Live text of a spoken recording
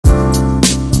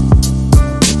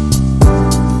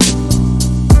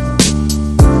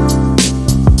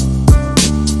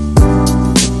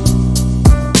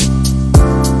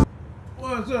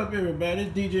everybody?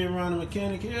 It's DJ Ron the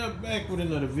Mechanic here, back with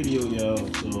another video, y'all.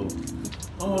 So,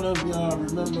 I don't know if y'all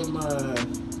remember my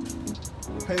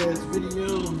past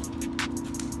video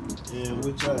in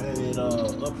which I had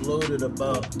uploaded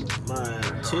about my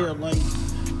tail light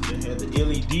that had the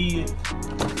LED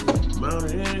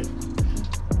mounted in it.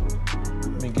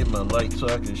 Let me get my light so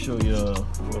I can show y'all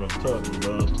what I'm talking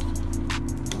about.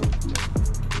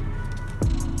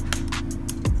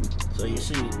 So you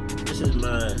see, this is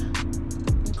my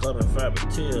carbon fiber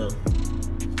tail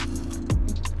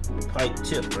pipe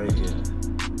tip right here.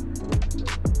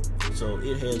 So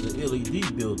it has an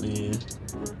LED built in,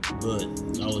 but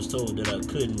I was told that I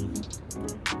couldn't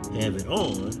have it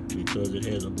on because it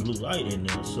has a blue light in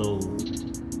there. So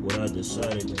what I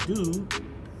decided to do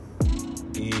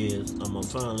is I'm gonna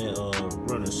finally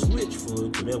run a switch for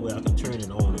it, so that way I can turn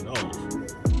it on and off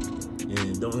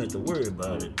and don't have to worry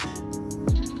about it.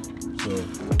 So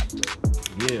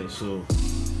yeah, so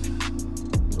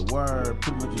the wire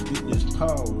pretty much get this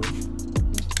power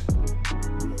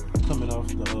coming off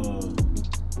the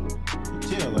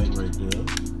tail light right there.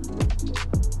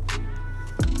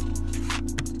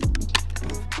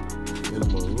 And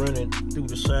I'm gonna run it through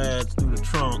the sides, through the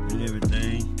trunk and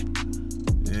everything.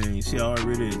 And you see I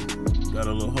already got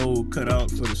a little hole cut out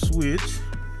for the switch,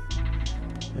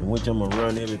 in which I'm gonna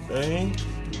run everything.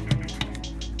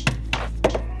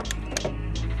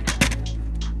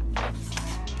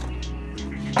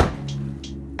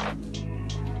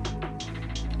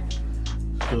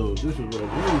 So this is what I'm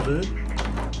using.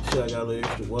 See, I got a little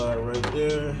extra wire right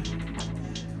there.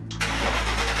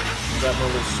 Got my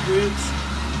little switch.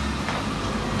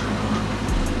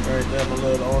 Right there, my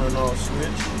little on and off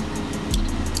switch.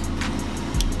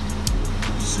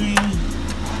 See,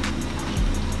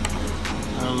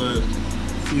 got a little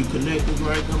few connectors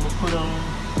right there I'm gonna put on.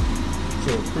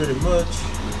 So pretty much,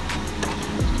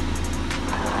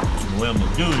 the way I'm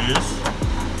gonna do this,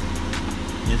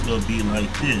 it's gonna be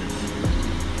like this.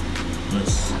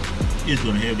 It's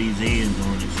gonna have these ends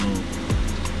on it, so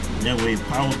that way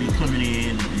power be coming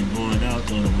in and going out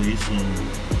the other way, so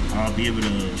I'll be able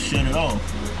to shut it off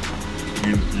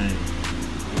and everything.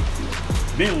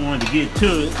 Been wanting to get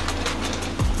to it,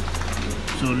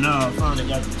 so now I finally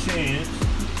got the chance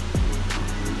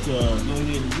to go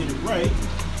ahead and get it right.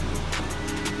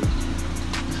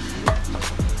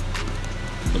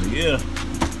 So yeah,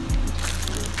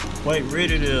 quite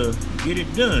ready to get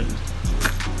it done.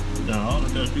 Now all I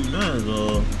gotta do now is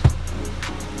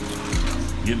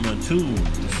get my tools,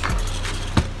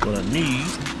 what I need.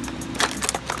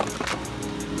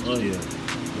 Oh yeah,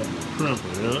 got my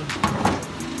crumper, yeah.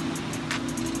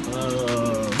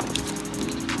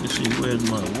 Let's see, where's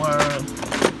my wire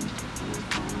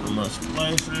and my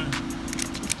splicer?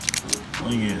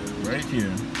 Oh yeah, right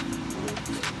here.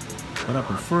 But I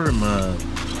prefer my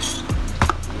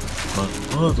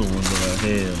other one that I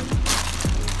have.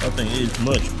 I think it's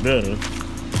much better.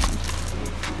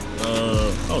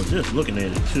 I was just looking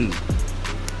at it too.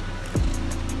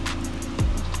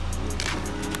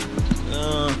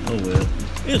 Oh well.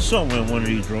 It's somewhere in one of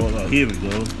these drawers. Oh, here we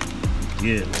go.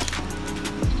 Yes.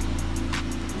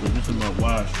 So this is my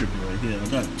wire stripper right here. I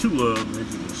got two of them,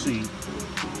 as you can see.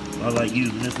 I like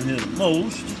using this one here the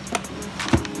most.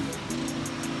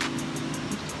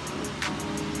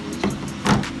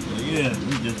 So yeah,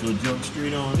 we just gonna jump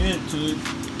straight on into it.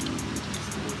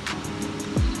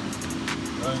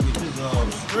 Get this all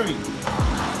straight.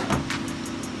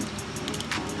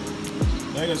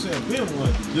 Like I said, I've been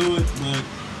wanting to do it, but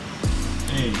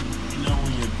hey, you know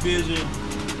when you're busy,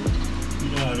 you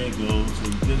know how that goes. So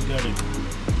you just gotta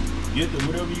get to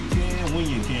whatever you can when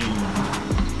you can.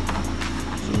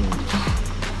 So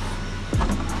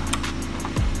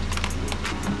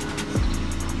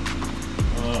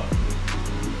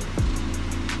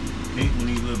hate when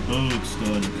these little bugs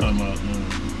starting to come out now.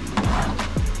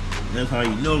 That's how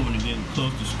you know when it's getting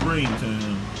close to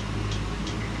springtime.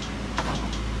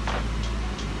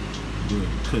 Good,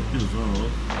 cut this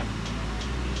off.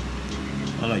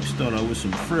 I like to start out with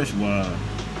some fresh wire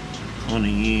on the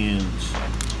ends.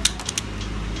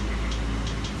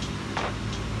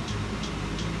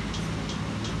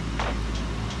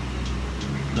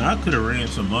 Now I could have ran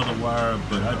some other wire,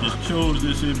 but I just chose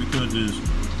this here because it's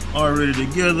already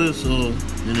together, so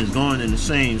and it's going in the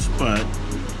same spot.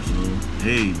 So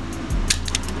hey,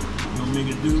 gonna make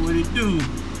it do what it do.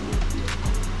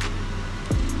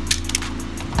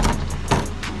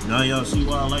 Now y'all see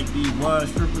why I like these wire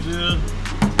strippers here?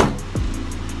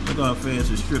 Look how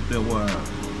fast it stripped that wire.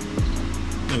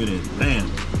 Look at that, bam.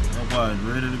 That wire is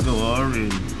ready to go already.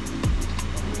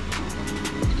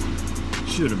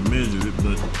 Should have measured it,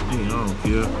 but hey, I don't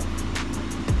care.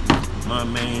 my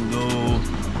main goal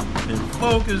and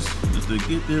focus is to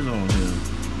get this on here.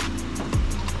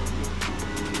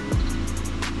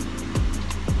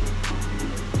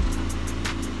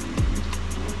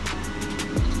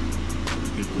 Let's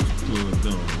get this plug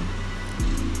going.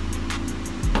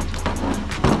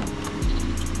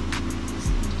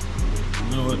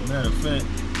 You know what, matter of fact,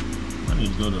 I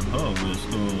need to go to the hardware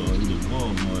store or either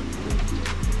Walmart.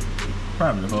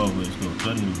 Probably the hardware store, so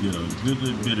I need to get a good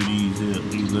little bit of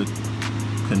these little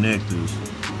connectors.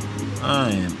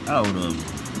 I am out of them.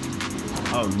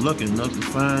 I was lucky enough to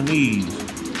find these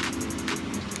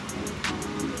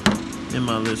in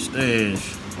my little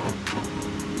stash.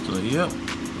 So yep,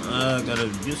 I gotta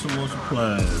get some more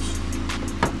supplies.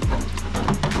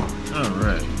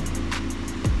 Alright.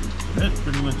 That's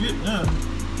pretty much it now.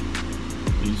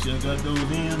 You see I got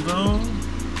those ends on.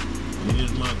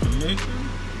 Here's my connector.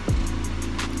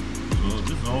 So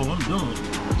this is all I'm doing.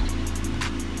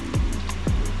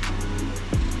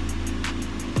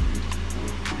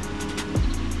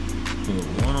 Put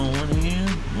one on one end,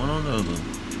 one on the other.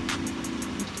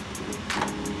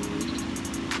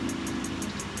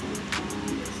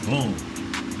 Boom.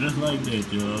 Just like that,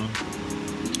 y'all.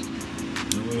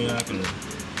 That way I can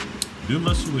do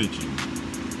my switching.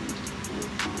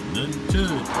 Nothing to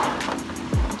it.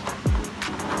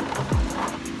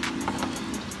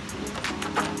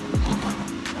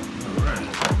 Alright.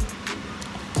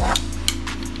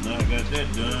 Now I got that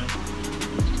done.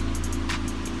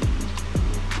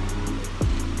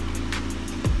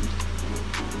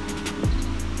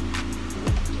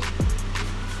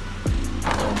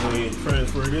 I'll go ahead and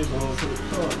transfer this one to the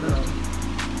car now.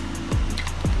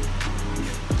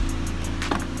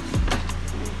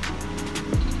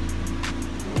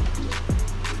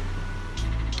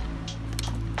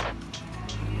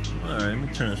 Alright, let me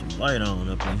turn some light on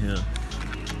up in here.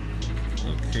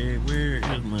 Okay, where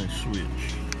is my switch?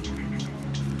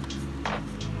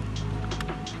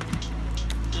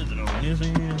 Is it on this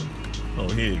end? Oh,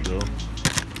 here you go.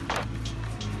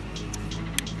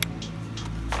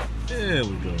 There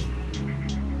we go.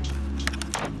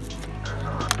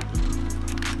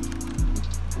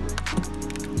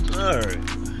 Alright.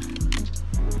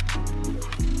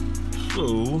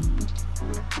 So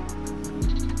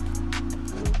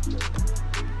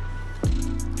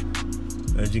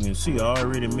as you can see, I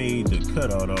already made the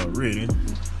cutout already.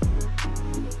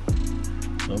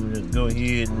 So I'm gonna just go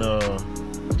ahead and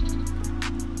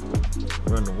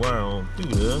run the wire on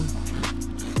through there.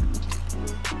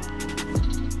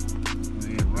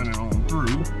 And run it on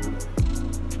through.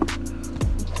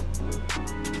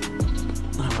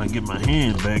 Now I get my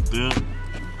hand back there.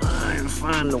 I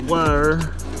find the wire.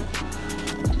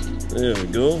 There we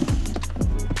go.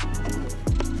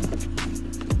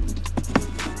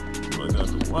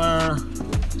 Wire.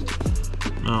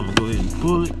 Now I'm gonna go ahead and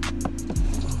pull it,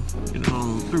 get it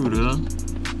on through there.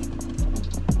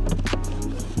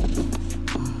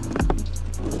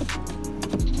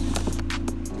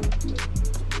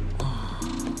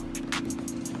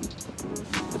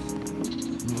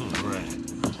 Alright.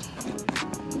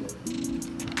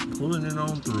 Pulling it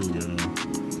on through, y'all.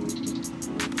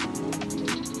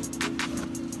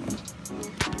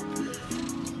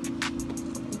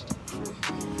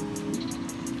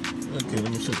 Okay,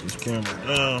 let me set this camera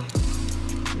down.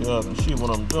 Y'all can see what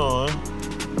I'm doing.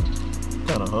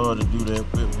 Kind of hard to do that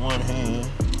with one hand.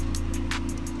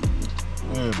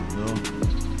 There we go.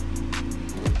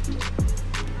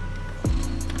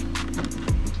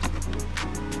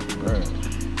 Alright.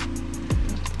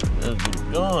 Let's get it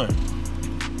going.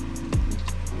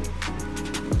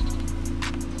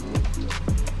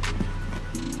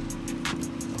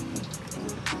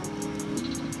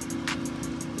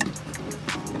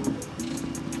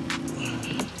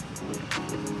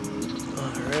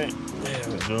 There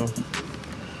we go.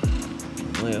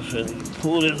 Like I said,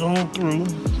 pull this on through.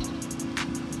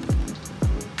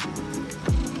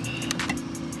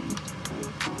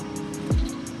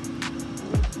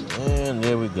 And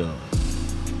there we go.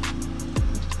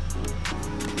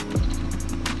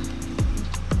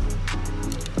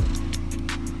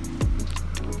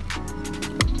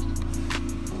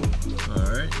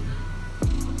 Alright.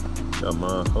 Got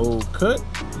my hole cut.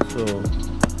 So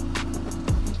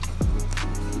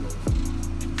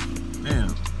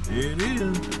there it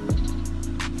is.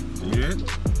 See that?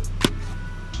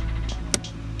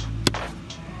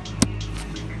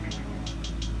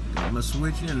 Got my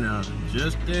switch in now.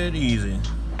 Just that easy.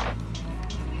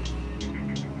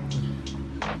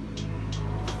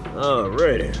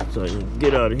 Alrighty. So I can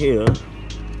get out of here.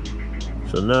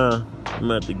 So now I'm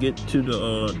gonna have to get to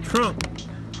the trunk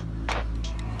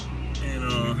and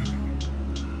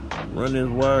run this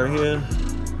wire here.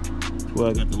 That's where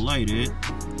I got the light at.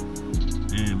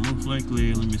 And most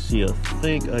likely, let me see, I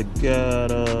think I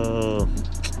got,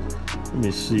 let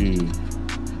me see.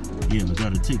 Yeah, I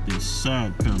gotta take this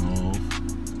side panel off.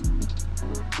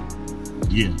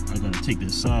 Yeah, I gotta take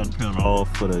this side panel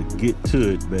off for the get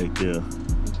to it back there.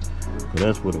 Cause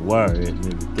that's where the wire at and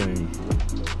everything.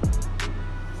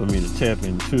 For me to tap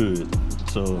into it.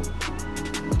 So,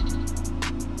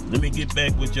 let me get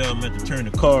back with y'all. I'm going to turn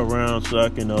the car around so I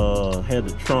can have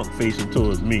the trunk facing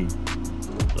towards me.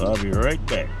 So I'll be right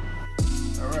back.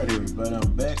 Alright everybody,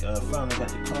 I'm back. I finally got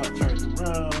the car turned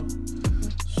around.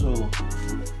 So,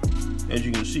 as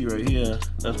you can see right here,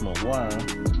 that's my wire.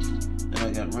 And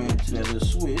I got ran to that little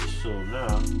switch. So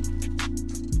now,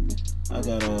 I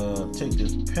gotta take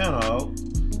this panel out.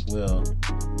 Well,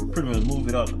 pretty much move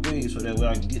it out the way so that way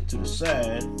I can get to the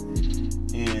side.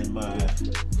 And my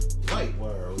light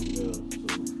wire over there. So,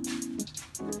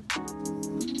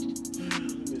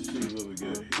 let me see what we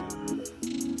got here.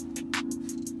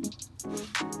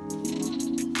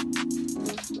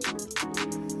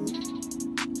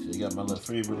 So you got my little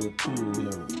favorite little tool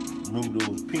here. Remove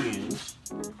those pins.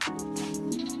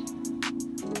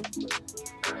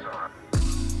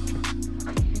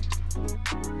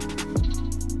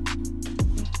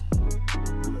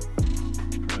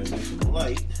 Try to get some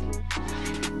light.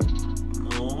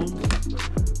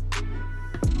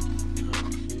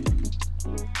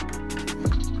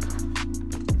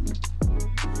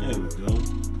 There we go.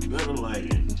 Better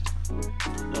lighting.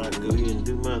 Now I can go ahead and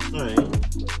do my thing.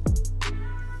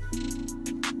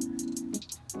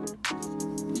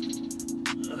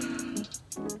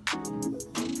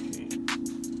 Okay.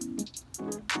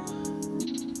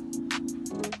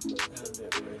 Got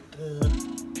that right there.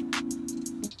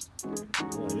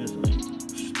 Boy, this ain't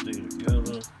stay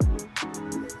together.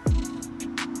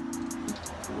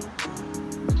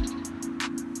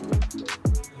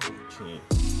 Okay.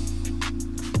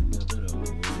 Got that out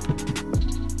the way.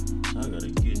 I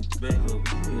gotta get back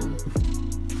over here.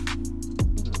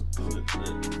 I'm gonna clip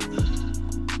that.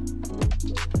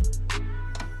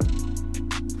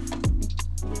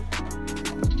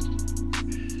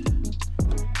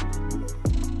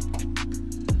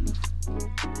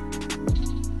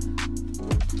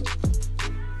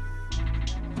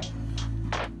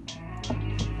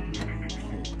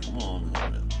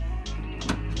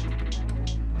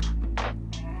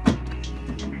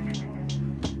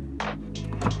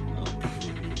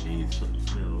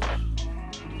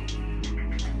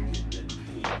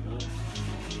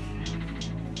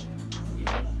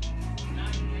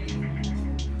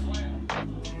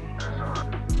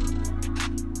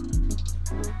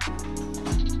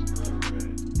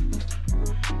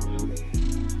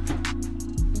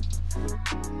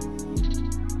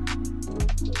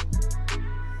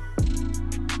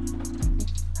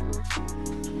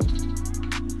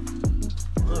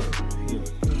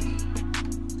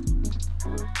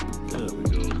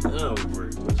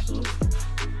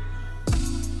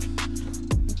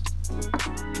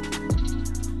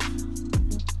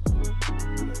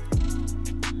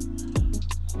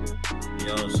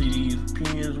 Y'all see these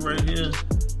pins right here?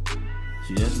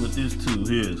 See, that's what this tool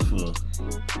here is for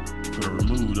to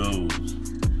remove those.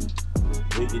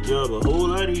 Make the job a whole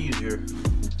lot easier.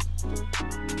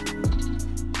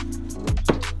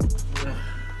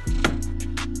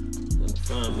 Gotta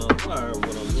find my wire,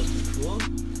 what I'm looking for.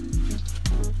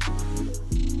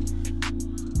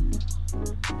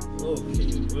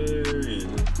 Okay, where is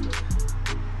it?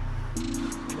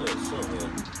 There's somewhere.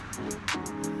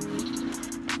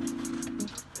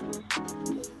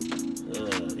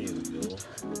 Here we go.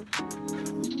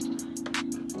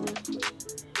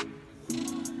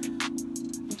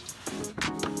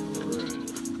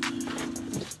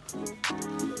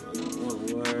 One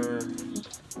wire.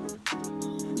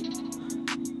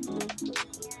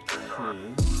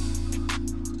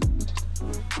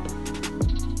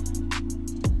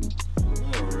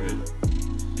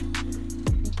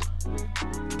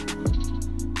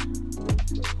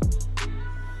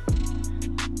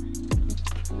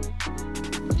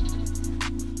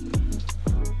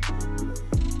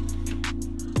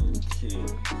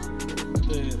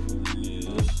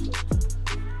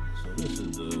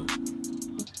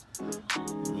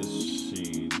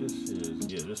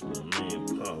 This is my main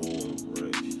power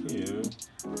right here.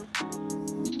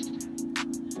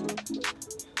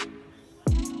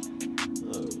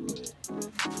 Alright.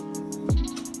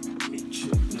 Let me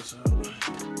check this out.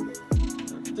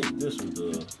 I think this was the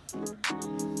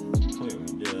point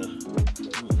right there.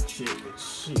 Let me check and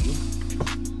see.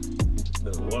 It's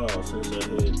been a while since I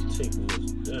had taken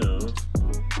this down.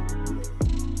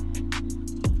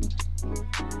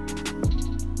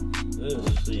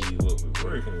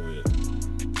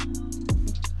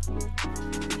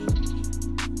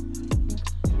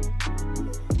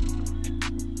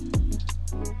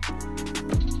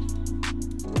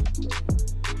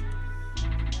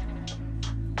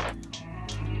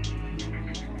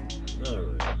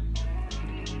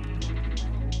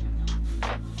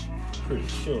 pretty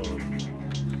sure.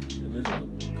 And this is a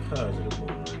positive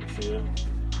one right here.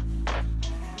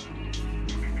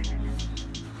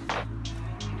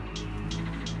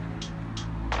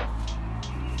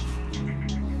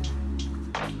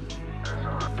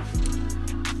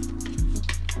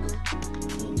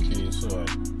 Okay, so I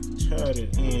tied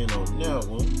it in on that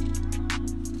one.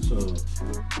 So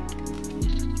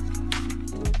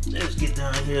let's get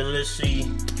down here and let's see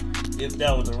if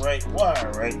that was the right wire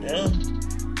right there.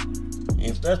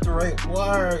 If that's the right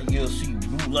wire, you'll see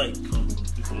blue light come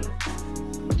through there.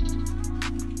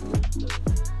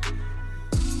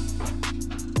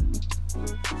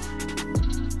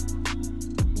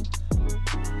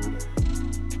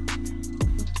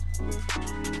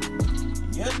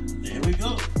 Yep, there we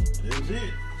go. That's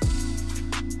it.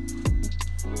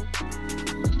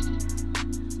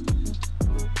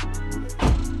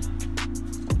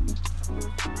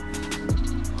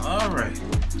 Alright.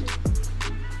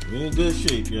 We're in good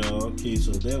shape, y'all. Okay,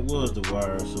 so that was the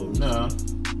wire. So now,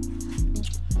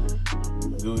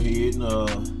 go ahead and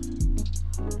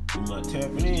do my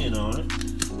tapping in on it.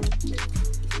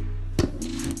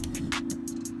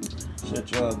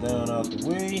 Set y'all down out the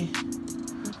way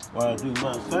while I do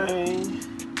my thing.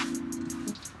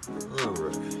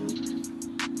 Alright.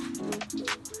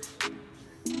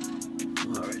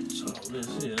 Alright, so this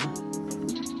here.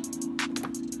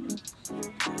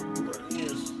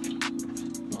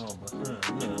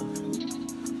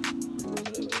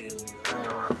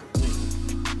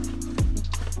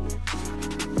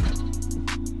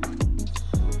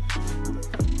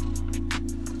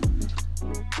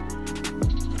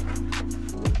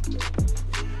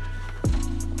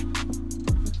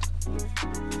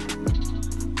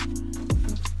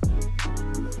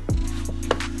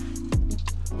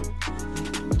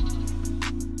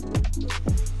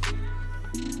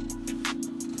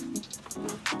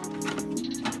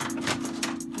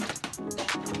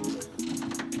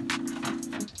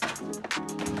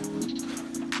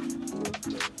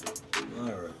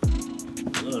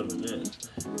 Loving that.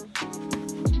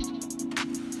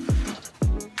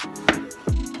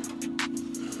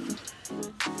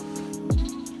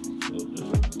 So this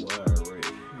is the wire right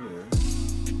here.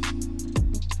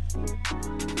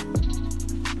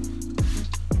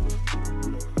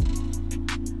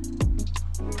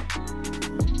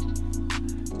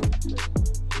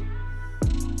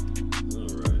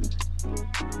 Alright.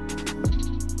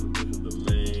 So this is the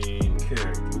main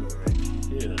character right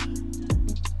here.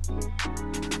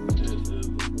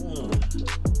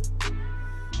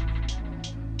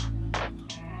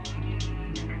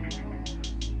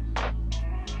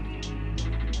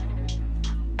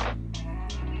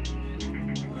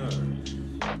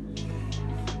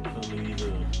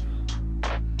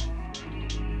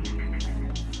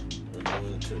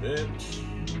 That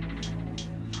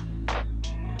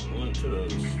one to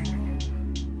those.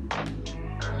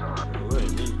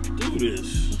 Alright, let's do this.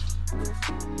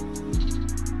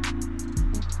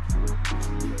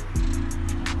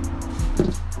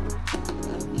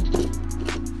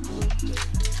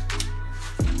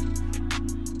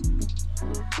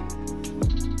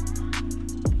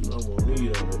 So I'm gonna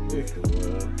need all that extra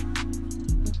wire.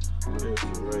 That's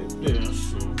it right there.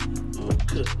 So I'll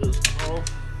cut this off.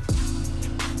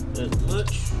 As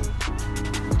much.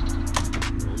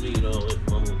 Don't need all that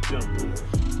mumbo jumbo.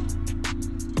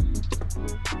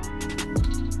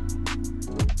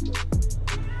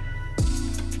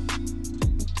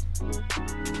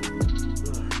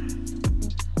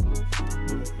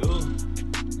 There we go.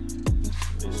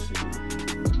 Let's see.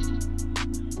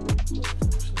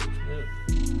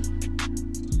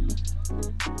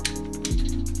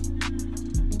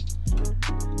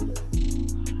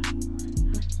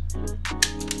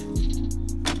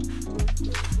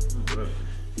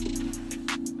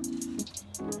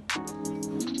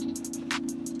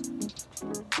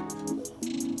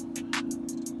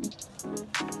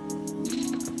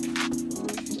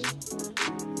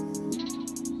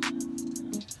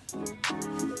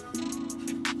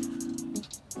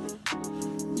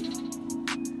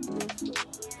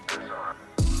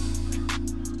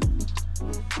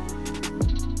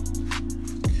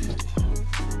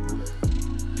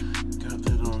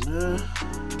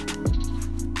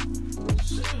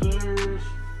 Scissors.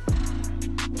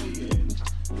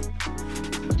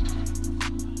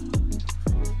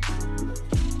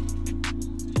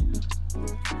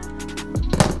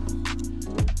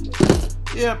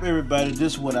 Yep, everybody,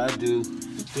 this is what I do.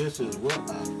 This is what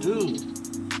I do.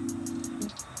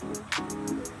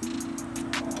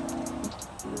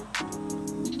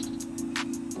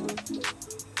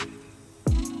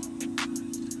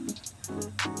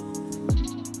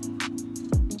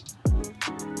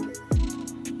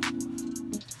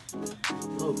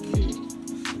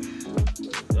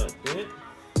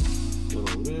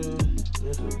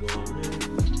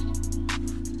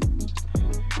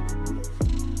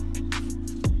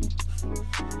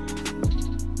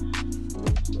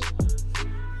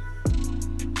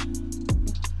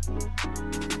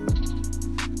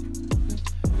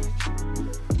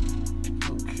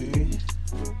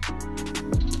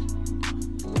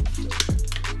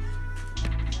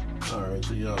 Alright,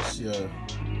 so y'all see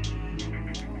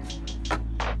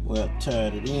well, I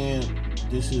tied it in.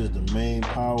 This is the main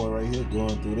power right here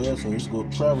going through there. So it's going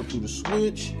to travel through the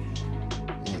switch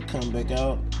and come back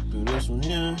out through this one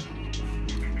here,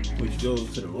 which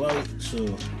goes to the light.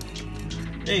 So,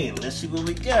 hey, let's see what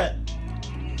we got.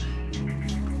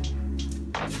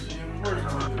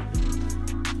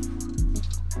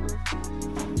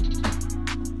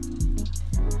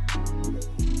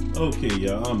 Okay,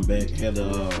 y'all, I'm back. Had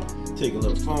to take a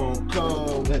little phone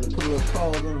call. Had to put a little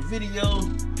pause on the video.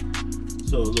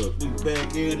 So look, we back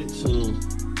at it. So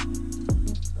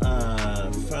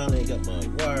I finally got my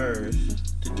wires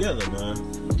together now.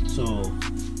 So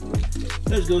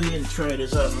let's go ahead and try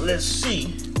this out. Let's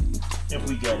see if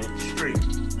we got it straight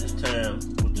this time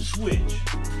with the switch.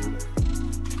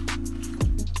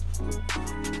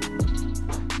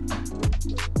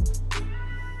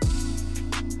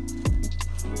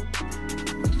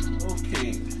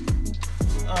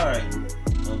 Alright,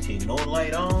 okay, no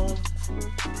light on. So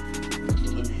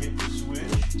let me hit the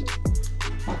switch.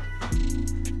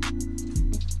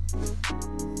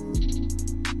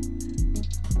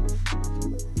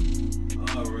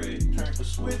 Alright, turn the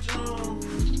switch on.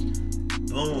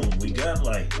 Boom, we got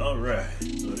light. Alright,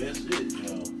 so that's it,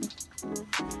 y'all.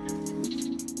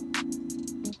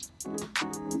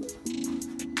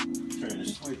 Turn the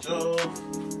switch off.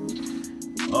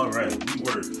 Alright, we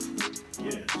work.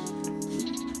 Yes.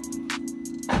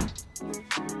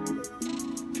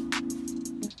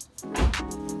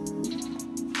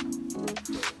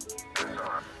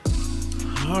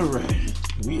 All right,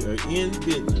 we are in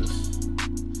business.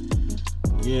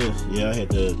 Yes, yeah, I had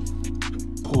to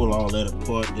pull all that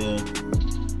apart there,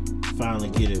 finally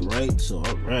get it right. So,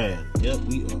 all right, yep,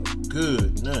 we are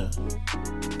good now.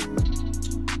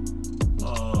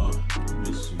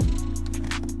 Let's see.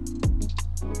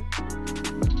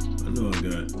 I know I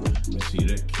got, let's see,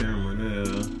 that camera there.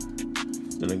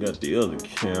 Then I got the other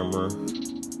camera.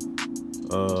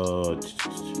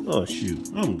 Oh shoot,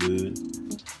 I'm good.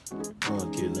 I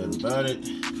don't care nothing about it.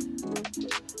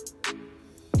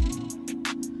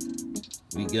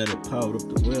 We got it powered up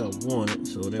the way I want it,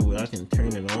 so that way I can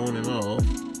turn it on and off.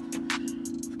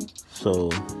 So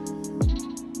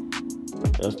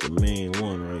that's the main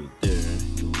one right there.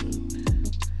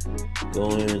 Go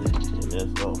in, and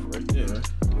that's off right there.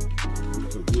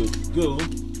 So good to go.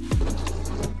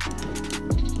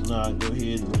 So now I go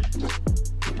ahead and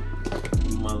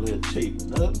do my little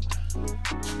taping up.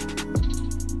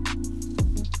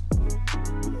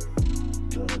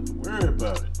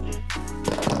 About it.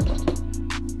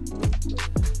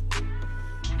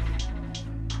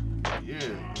 Yeah.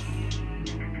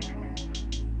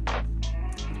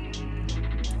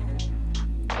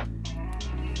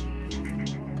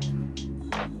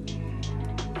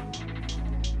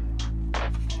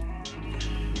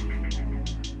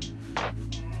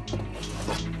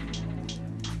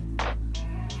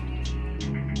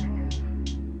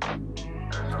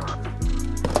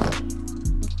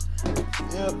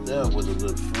 Yep, that was a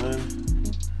good fun.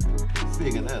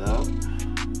 Figure that out.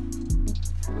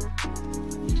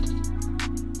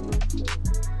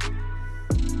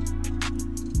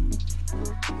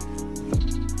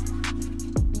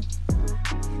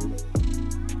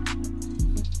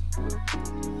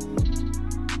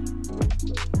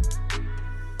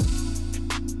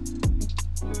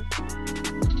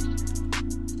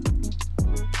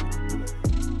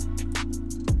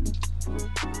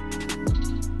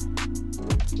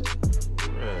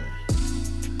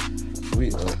 We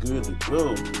are good to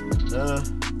go. Now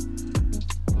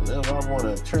if I want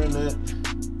to turn that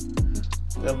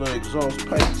little exhaust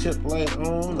pipe tip light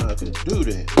on, I could do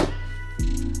that.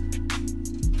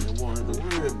 I wanted to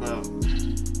worry about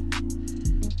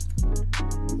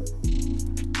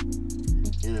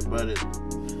anybody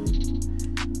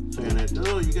saying that,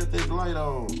 oh, you got that light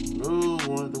on. No,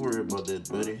 wanted to worry about that,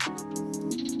 buddy.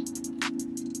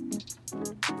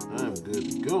 I'm good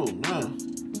to go now.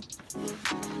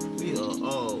 We are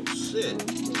all set.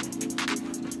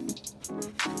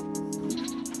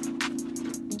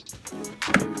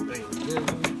 Everything's good.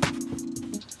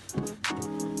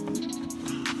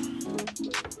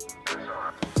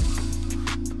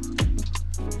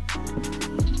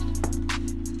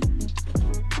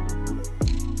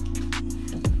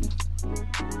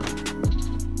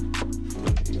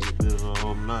 It's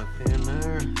all knocked in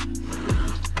there.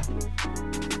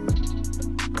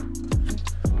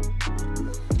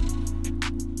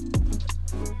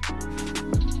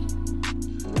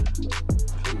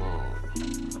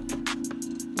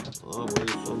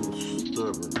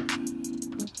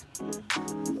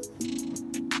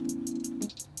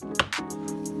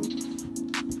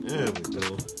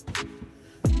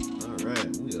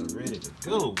 Alright, we are ready to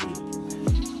go with it.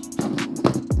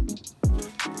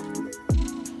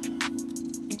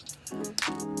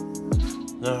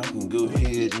 Now I can go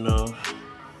ahead and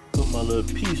put my little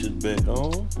pieces back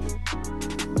on.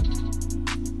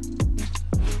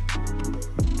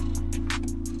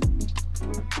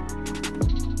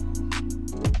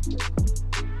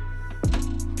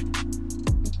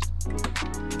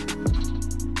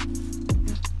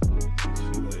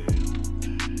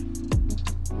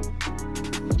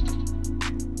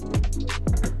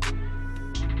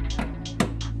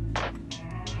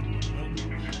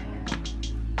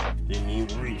 Didn't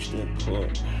even reach that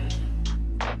part.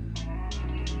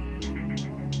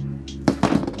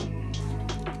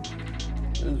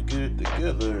 Let's get it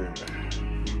together.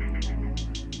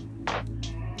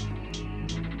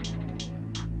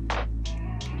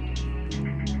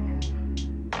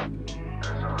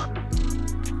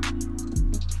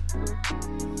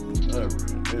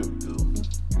 Alright, there we go.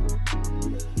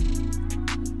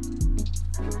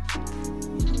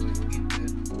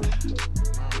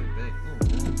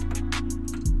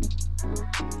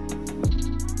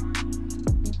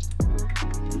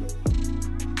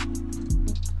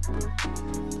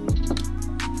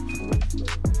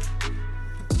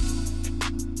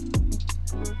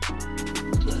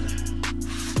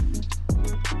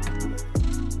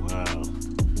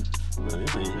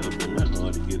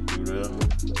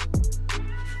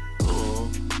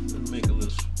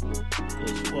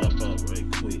 Swap out right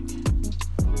quick.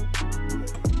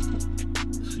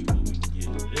 Let's see what we can get.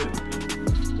 There we go.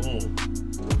 Boom.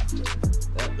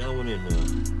 That one in there.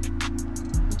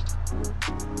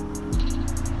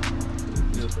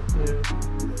 This up there.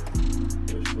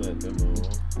 Let's slap them on.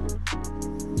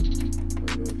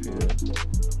 Right up here.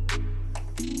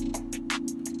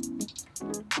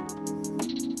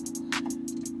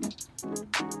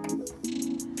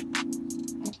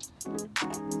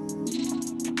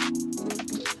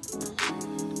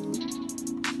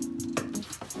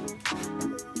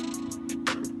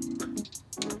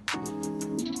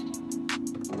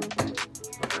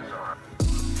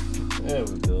 There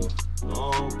we go.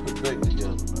 All put back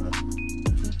together, man.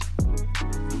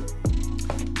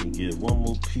 We get one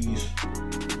more piece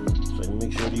so I can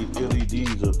make sure these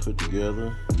LEDs are put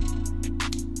together.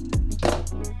 I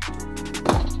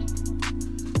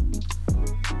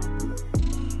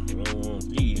don't want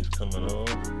these coming off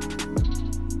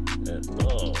at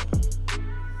all.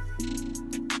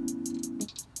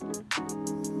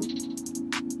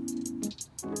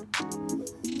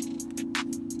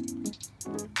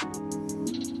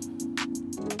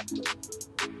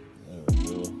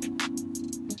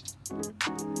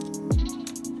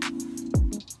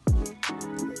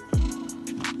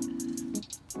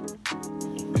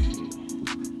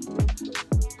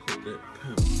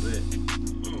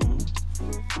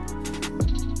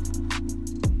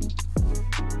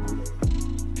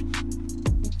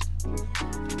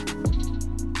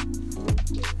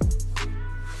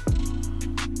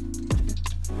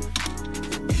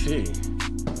 Okay.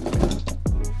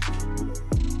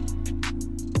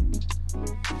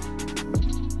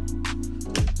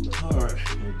 Alright,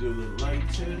 we'll do the light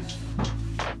test.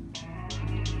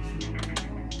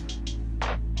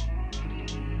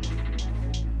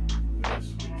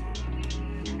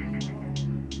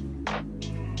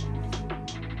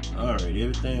 Alright,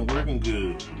 everything working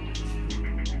good.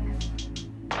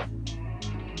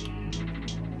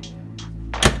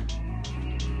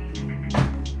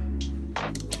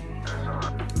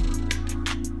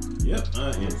 Yep, I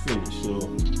am finished. So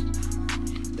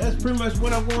that's pretty much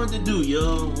what I wanted to do,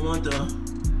 yo. I want to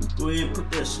go ahead and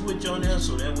put that switch on there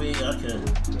so that way I can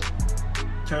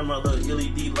turn my little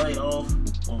LED light off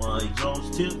on my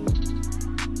exhaust tip.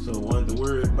 So I wanted to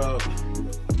worry about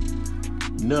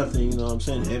nothing, you know what I'm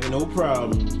saying, having no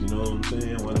problems, you know what I'm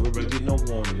saying. I want to worry about getting no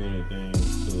warnings or anything.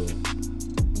 So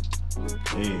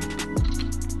hey,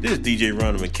 this is DJ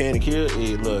Ron the Mechanic here.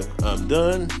 Hey, look, I'm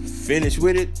done, finished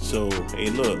with it. So hey,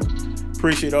 look,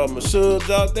 appreciate all my subs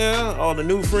out there, all the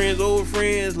new friends, old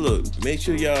friends. Look, make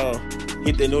sure y'all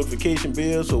hit that notification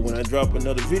bell so when I drop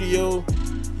another video,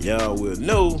 y'all will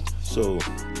know. So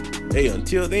hey,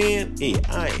 until then, hey,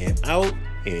 I am out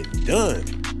and done.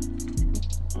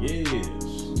 Yeah.